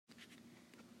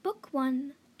Book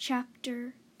 1,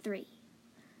 Chapter 3.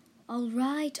 All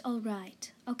right.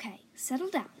 Okay, settle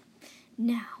down.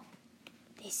 Now,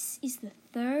 this is the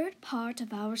third part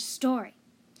of our story.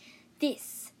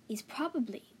 This is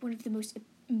probably one of the most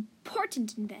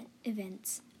important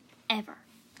events ever.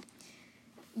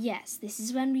 Yes, this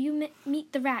is when you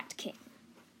meet the Rat King.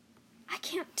 I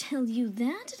can't tell you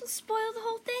that. It'll spoil the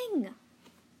whole thing.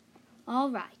 All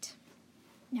right.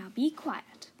 Now be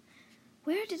quiet.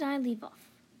 Where did I leave off?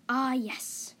 Ah,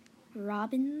 yes.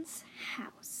 Robin's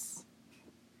house.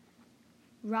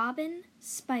 Robin,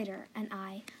 Spider, and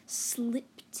I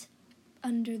slipped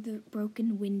under the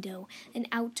broken window and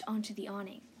out onto the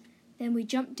awning. Then we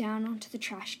jumped down onto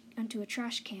a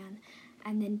trash can,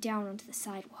 and then down onto the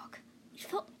sidewalk. It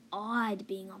felt odd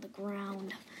being on the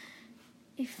ground.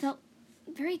 It felt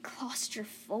very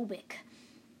claustrophobic.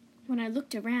 When I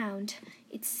looked around,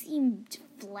 it seemed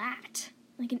flat,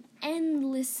 like an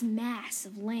endless mass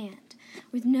of land,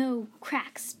 with no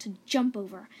cracks to jump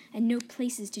over and no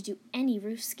places to do any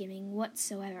roof skimming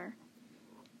whatsoever.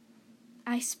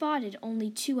 I spotted only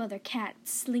 2 other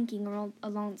cats slinking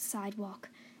along the sidewalk.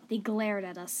 They glared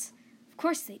at us. Of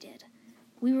course they did.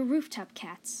 We were rooftop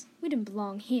cats. We didn't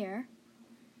belong here.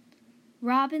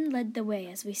 Robin led the way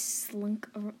as we slunk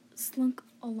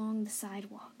along the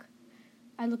sidewalk.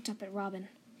 I looked up at Robin.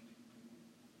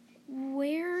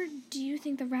 Where do you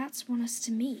think the rats want us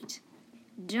to meet?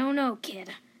 Don't know, kid.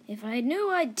 If I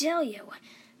knew, I'd tell you.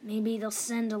 Maybe they'll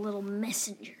send a little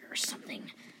messenger or something.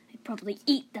 I'd probably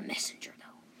eat the messenger,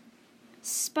 though.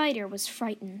 Spider was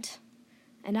frightened,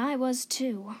 and I was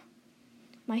too.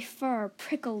 My fur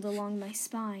prickled along my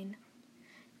spine.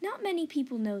 Not many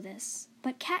people know this,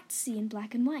 but cats see in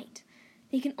black and white.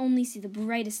 They can only see the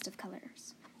brightest of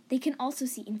colors. They can also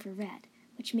see infrared,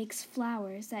 which makes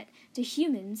flowers that to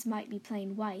humans might be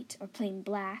plain white or plain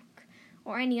black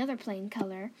or any other plain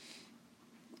color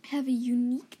have a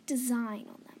unique design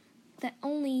on them that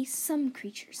only some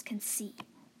creatures can see.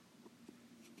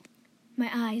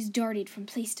 My eyes darted from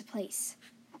place to place.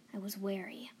 I was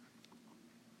wary.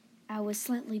 I was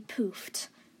slightly poofed.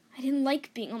 I didn't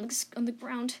like being on the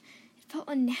ground. It felt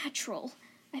unnatural.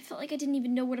 I felt like I didn't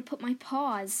even know where to put my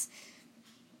paws.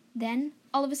 Then,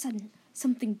 all of a sudden,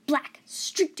 something black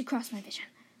streaked across my vision.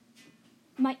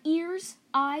 My ears,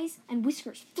 eyes, and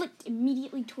whiskers flipped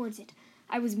immediately towards it.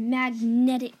 I was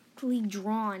magnetically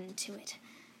drawn to it.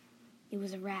 It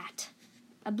was a rat.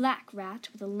 A black rat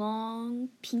with a long,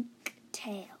 pink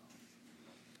tail.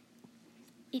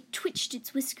 It twitched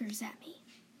its whiskers at me.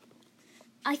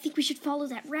 I think we should follow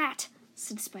that rat,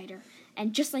 said Spider,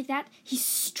 and just like that, he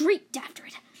streaked after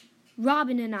it.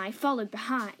 Robin and I followed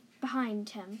behind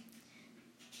him.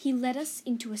 He led us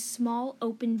into a small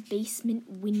open basement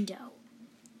window.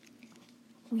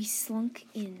 We slunk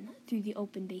in through the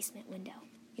open basement window.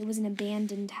 It was an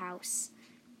abandoned house.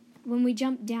 When we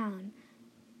jumped down,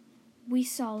 we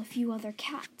saw a few other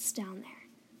cats down there.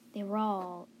 They were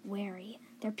all wary,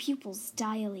 their pupils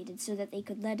dilated so that they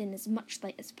could let in as much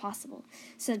light as possible,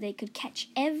 so they could catch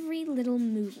every little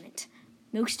movement.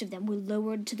 Most of them were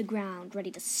lowered to the ground,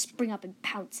 ready to spring up and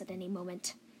pounce at any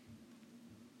moment.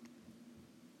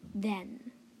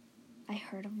 Then I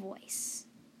heard a voice.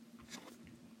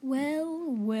 Well.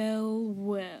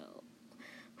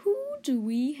 Who do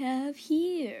we have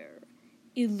here?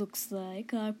 It looks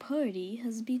like our party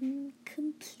has been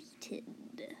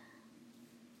completed.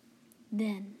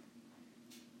 Then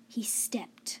he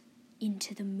stepped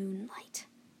into the moonlight.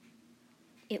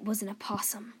 It was an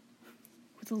opossum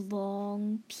with a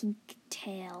long pink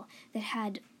tail that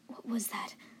had, what was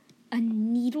that? A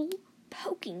needle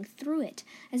poking through it,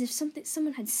 as if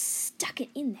someone had stuck it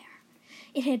in there.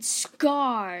 It had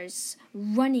scars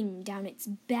running down its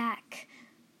back.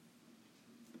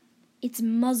 Its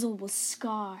muzzle was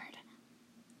scarred.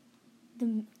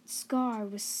 The scar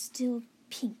was still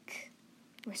pink,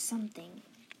 where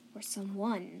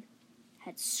someone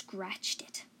had scratched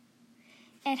it.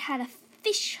 It had a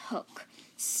fish hook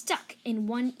stuck in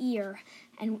one ear,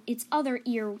 and its other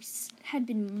ear had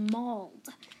been mauled.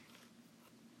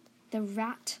 The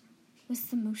rat was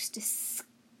the most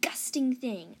disgusting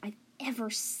thing I've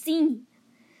ever seen.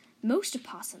 Most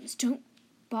opossums don't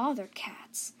bother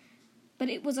cats, but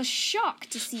it was a shock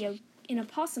to see an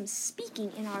opossum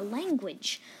speaking in our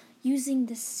language, using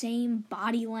the same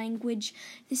body language,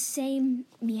 the same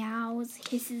meows,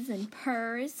 hisses, and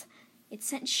purrs. It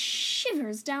sent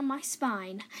shivers down my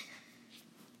spine.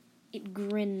 It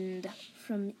grinned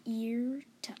from ear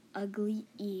to ugly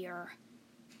ear.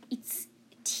 Its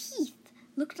teeth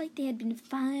looked like they had been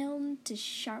filed to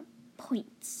sharp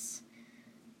points.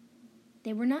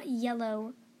 They were not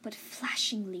yellow but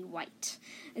flashingly white,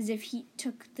 as if he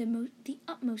took the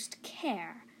utmost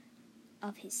care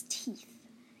of his teeth.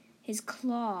 His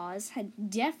claws had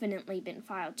definitely been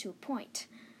filed to a point.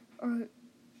 Or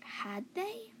had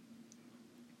they?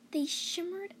 They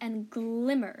shimmered and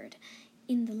glimmered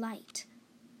in the light.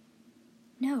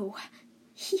 No,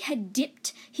 he had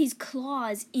dipped his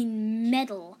claws in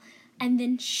metal and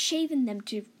then shaven them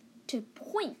to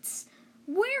points.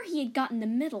 Where he had gotten the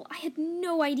metal, I had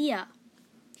no idea.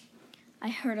 I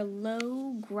heard a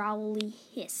low, growly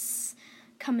hiss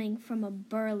coming from a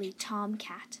burly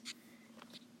tomcat.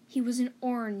 He was an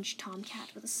orange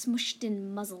tomcat with a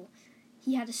smushed-in muzzle.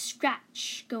 He had a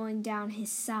scratch going down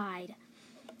his side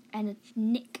and a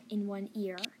nick in one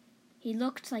ear. He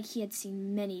looked like he had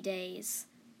seen many days.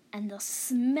 And the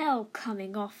smell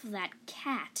coming off of that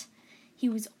cat. He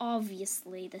was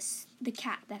obviously the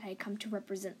cat that had come to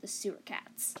represent the sewer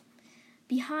cats.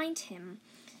 Behind him,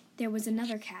 there was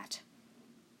another cat.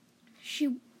 She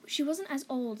wasn't as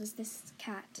old as this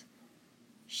cat.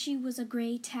 She was a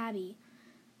gray tabby.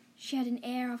 She had an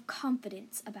air of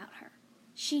confidence about her.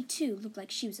 She, too, looked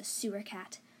like she was a sewer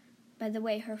cat, by the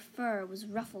way her fur was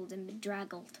ruffled and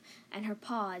bedraggled, and her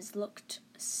paws looked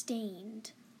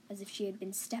stained, as if she had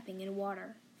been stepping in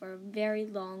water for a very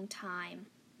long time.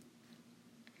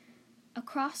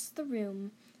 Across the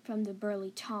room from the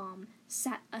burly Tom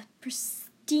sat a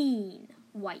pristine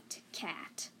white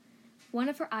cat. One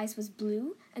of her eyes was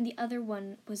blue, and the other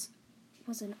one was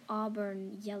an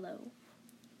auburn yellow.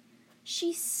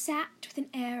 She sat with an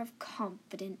air of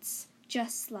confidence,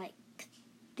 just like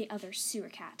the other sewer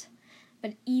cat,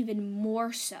 but even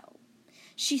more so.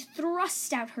 She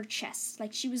thrust out her chest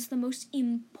like she was the most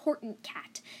important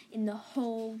cat in the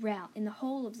whole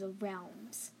of the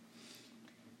realms.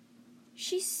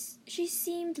 She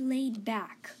seemed laid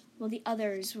back, while the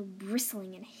others were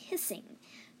bristling and hissing.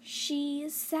 She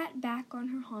sat back on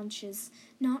her haunches,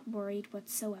 not worried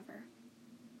whatsoever.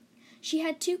 She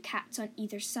had 2 cats on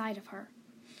either side of her.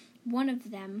 One of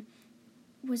them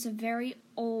was a very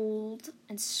old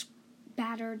and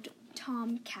battered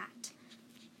tomcat,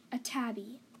 a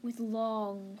tabby with a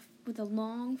long,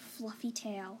 fluffy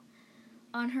tail.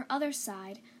 On her other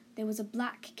side, there was a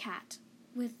black cat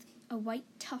with a white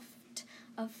tuft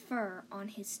of fur on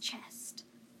his chest.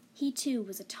 He, too,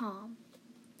 was a tom.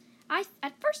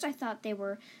 At first I thought they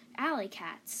were alley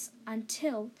cats,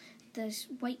 until the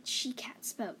white she-cat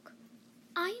spoke.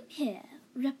 "I'm here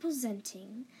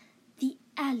representing the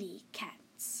alley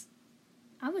cats."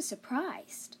 I was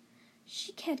surprised.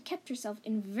 She had kept herself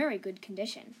in very good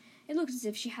condition. It looked as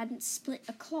if she hadn't split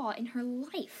a claw in her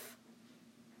life.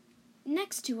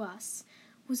 Next to us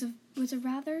was a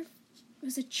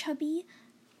chubby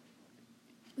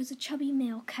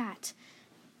male cat.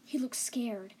 He looked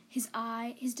scared. His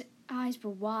eyes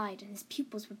were wide and his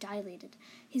pupils were dilated.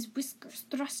 His whiskers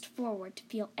thrust forward to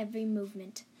feel every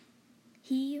movement.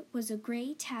 He was a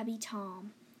gray tabby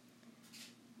tom,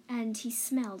 and he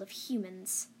smelled of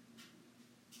humans.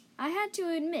 I had to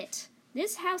admit,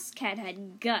 this house cat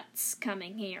had guts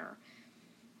coming here.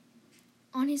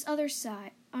 On his other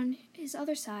side,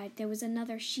 there was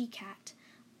another she-cat,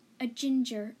 a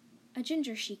ginger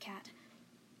she-cat.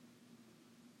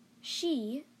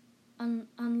 She,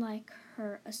 unlike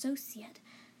her associate,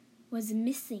 was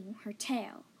missing her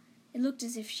tail. It looked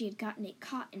as if she had gotten it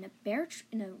caught in a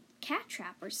cat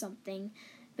trap or something,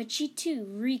 but she too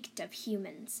reeked of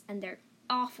humans and their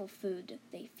awful food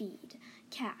they feed,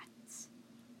 cats.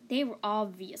 They were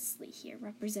obviously here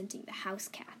representing the house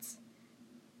cats.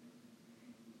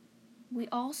 We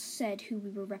all said who we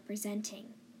were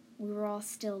representing. We were all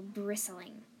still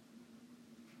bristling.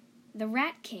 The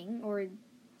Rat King, or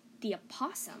the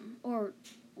opossum, or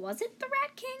was it the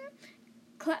Rat King?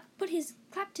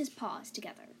 Clapped his paws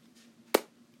together.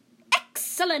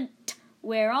 "Excellent!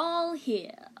 We're all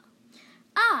here.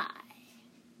 I,"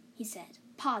 he said,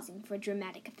 pausing for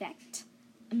dramatic effect,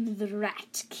 "am the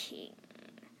Rat King."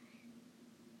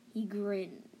 He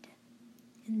grinned.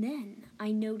 And then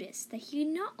I noticed that he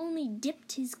not only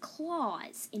dipped his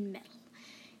claws in metal,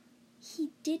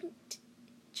 he didn't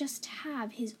just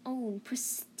have his own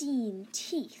pristine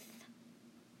teeth,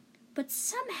 but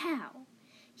somehow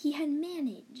he had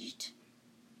managed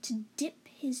to dip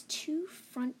his 2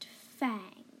 front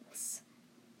fangs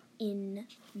in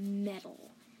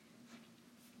metal.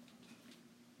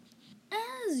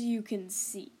 As you can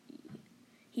see,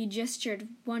 he gestured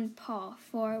one paw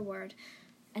forward,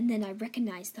 and then I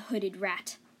recognized the hooded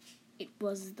rat. It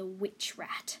was the witch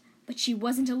rat, but she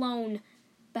wasn't alone.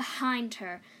 Behind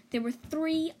her, there were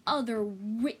 3 other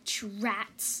witch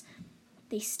rats.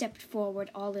 They stepped forward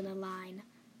all in a line.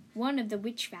 One of the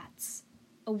witch rats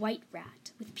A white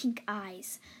rat with pink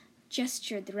eyes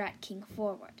gestured the Rat King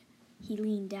forward. He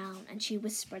leaned down, and she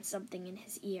whispered something in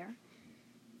his ear.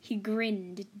 He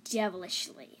grinned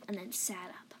devilishly and then sat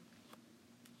up.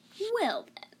 "Well,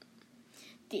 then,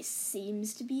 this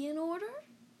seems to be in order."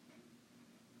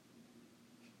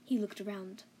 He looked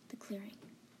around the clearing.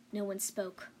 No one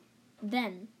spoke.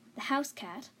 Then the house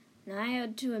cat, and I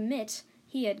had to admit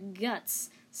he had guts,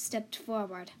 stepped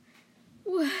forward.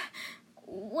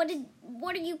 What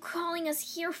are you calling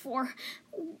us here for?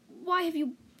 Why have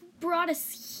you brought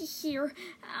us here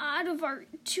out of our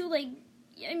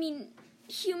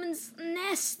humans'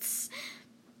 nests?"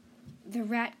 The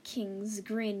Rat King's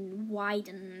grin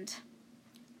widened.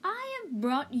 "I have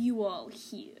brought you all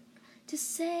here to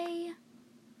say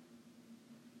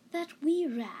that we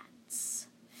rats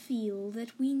feel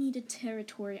that we need a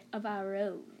territory of our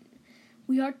own.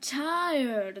 We are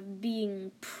tired of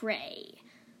being prey.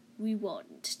 We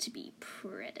want to be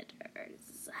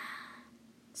predators.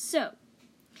 So,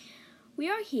 we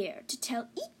are here to tell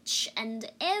each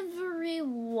and every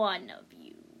one of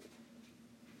you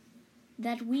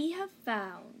that we have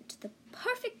found the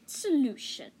perfect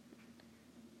solution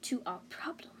to our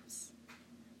problems.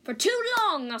 For too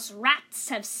long, us rats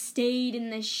have stayed in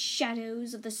the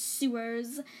shadows of the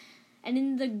sewers and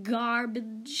in the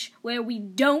garbage where we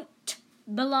don't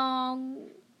belong.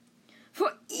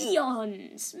 For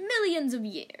eons, millions of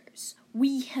years,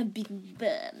 we have been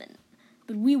vermin,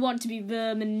 but we want to be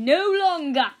vermin no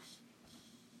longer.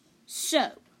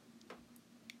 So,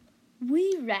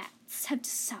 we rats have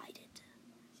decided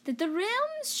that the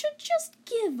realms should just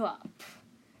give up.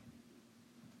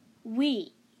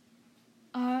 We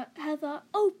have our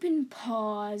open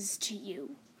paws to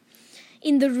you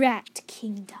in the Rat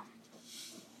Kingdom.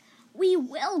 We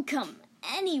welcome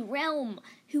any realm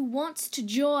who wants to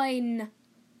join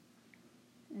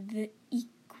the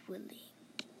Equaling."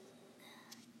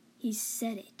 He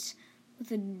said it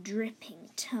with a dripping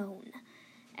tone,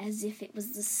 as if it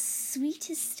was the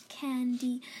sweetest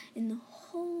candy in the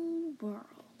whole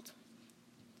world.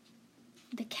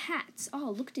 The cats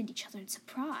all looked at each other in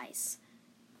surprise.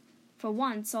 For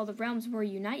once, all the realms were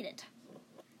united.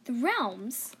 The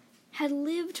realms had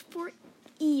lived for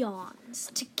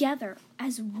eons together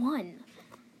as one.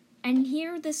 And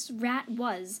here this rat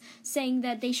was saying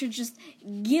that they should just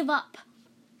give up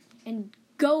and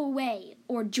go away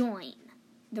or join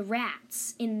the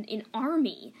rats in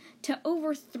army to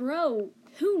overthrow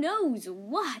who knows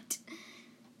what.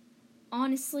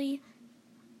 Honestly,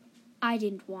 I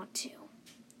didn't want to.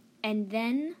 And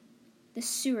then the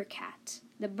sewer cat,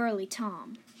 the burly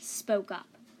Tom, spoke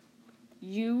up.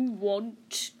 "You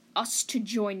want us to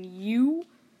join you?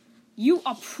 You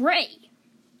are prey.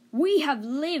 We have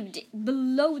lived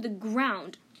below the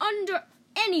ground, under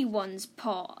anyone's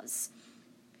paws.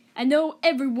 And though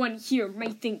everyone here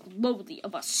may think lowly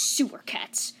of us sewer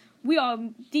cats, we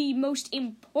are the most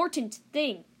important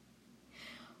thing.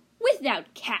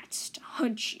 Without cats to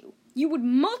hunt you, you would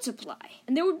multiply,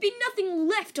 and there would be nothing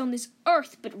left on this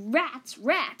earth but rats.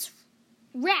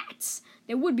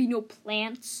 There would be no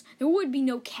plants, there would be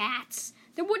no cats,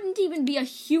 there wouldn't even be a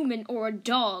human or a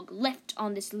dog left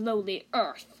on this lowly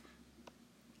earth.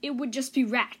 It would just be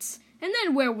rats, and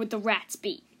then where would the rats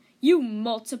be? You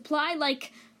multiply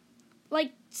like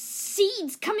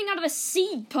seeds coming out of a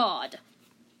seed pod."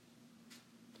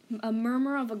 A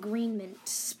murmur of agreement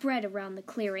spread around the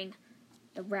clearing.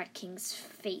 The Rat King's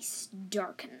face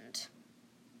darkened.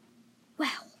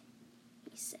 "Well,"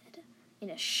 he said, in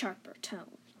a sharper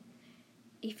tone,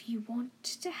 "if you want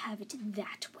to have it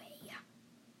that way."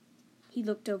 He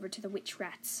looked over to the witch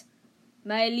rats.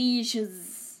 "My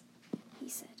lieges," he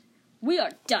said, "we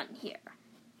are done here.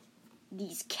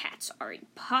 These cats are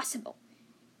impossible.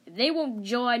 If they won't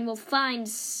join, we'll find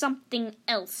something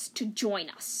else to join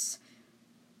us."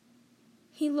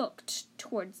 He looked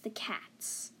towards the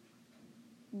cats,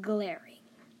 glaring.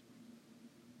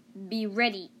 "Be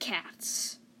ready,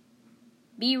 cats.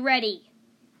 Be ready.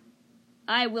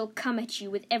 I will come at you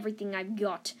with everything I've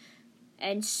got,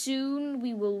 and soon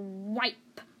we will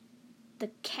wipe the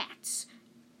cats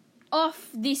off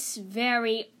this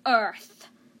very earth.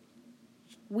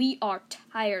 We are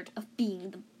tired of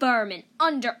being the vermin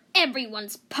under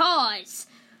everyone's paws.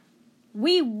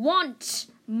 We want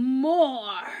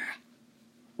more.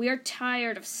 We are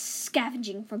tired of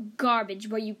scavenging for garbage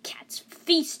where you cats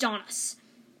feast on us.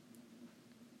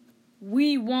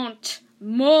 We want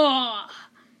more.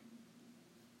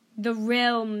 The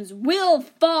realms will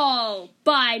fall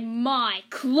by my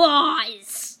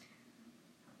claws.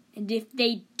 And if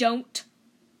they don't,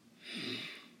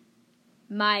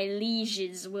 my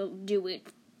lieges will do it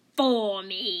for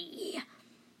me."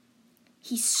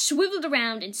 he swiveled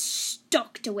around and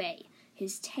stalked away,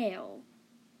 his tail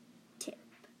tip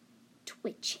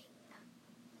twitching.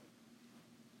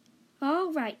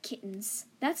 All right, kittens,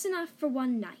 that's enough for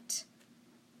one night.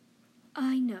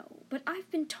 I know, but I've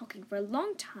been talking for a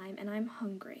long time and I'm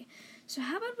hungry, so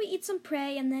how about we eat some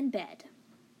prey and then bed?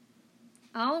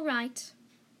 All right.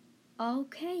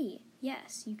 Okay,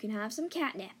 yes, you can have some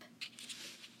catnip.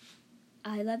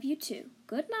 I love you too.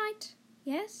 Good night.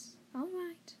 Yes, all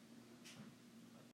right.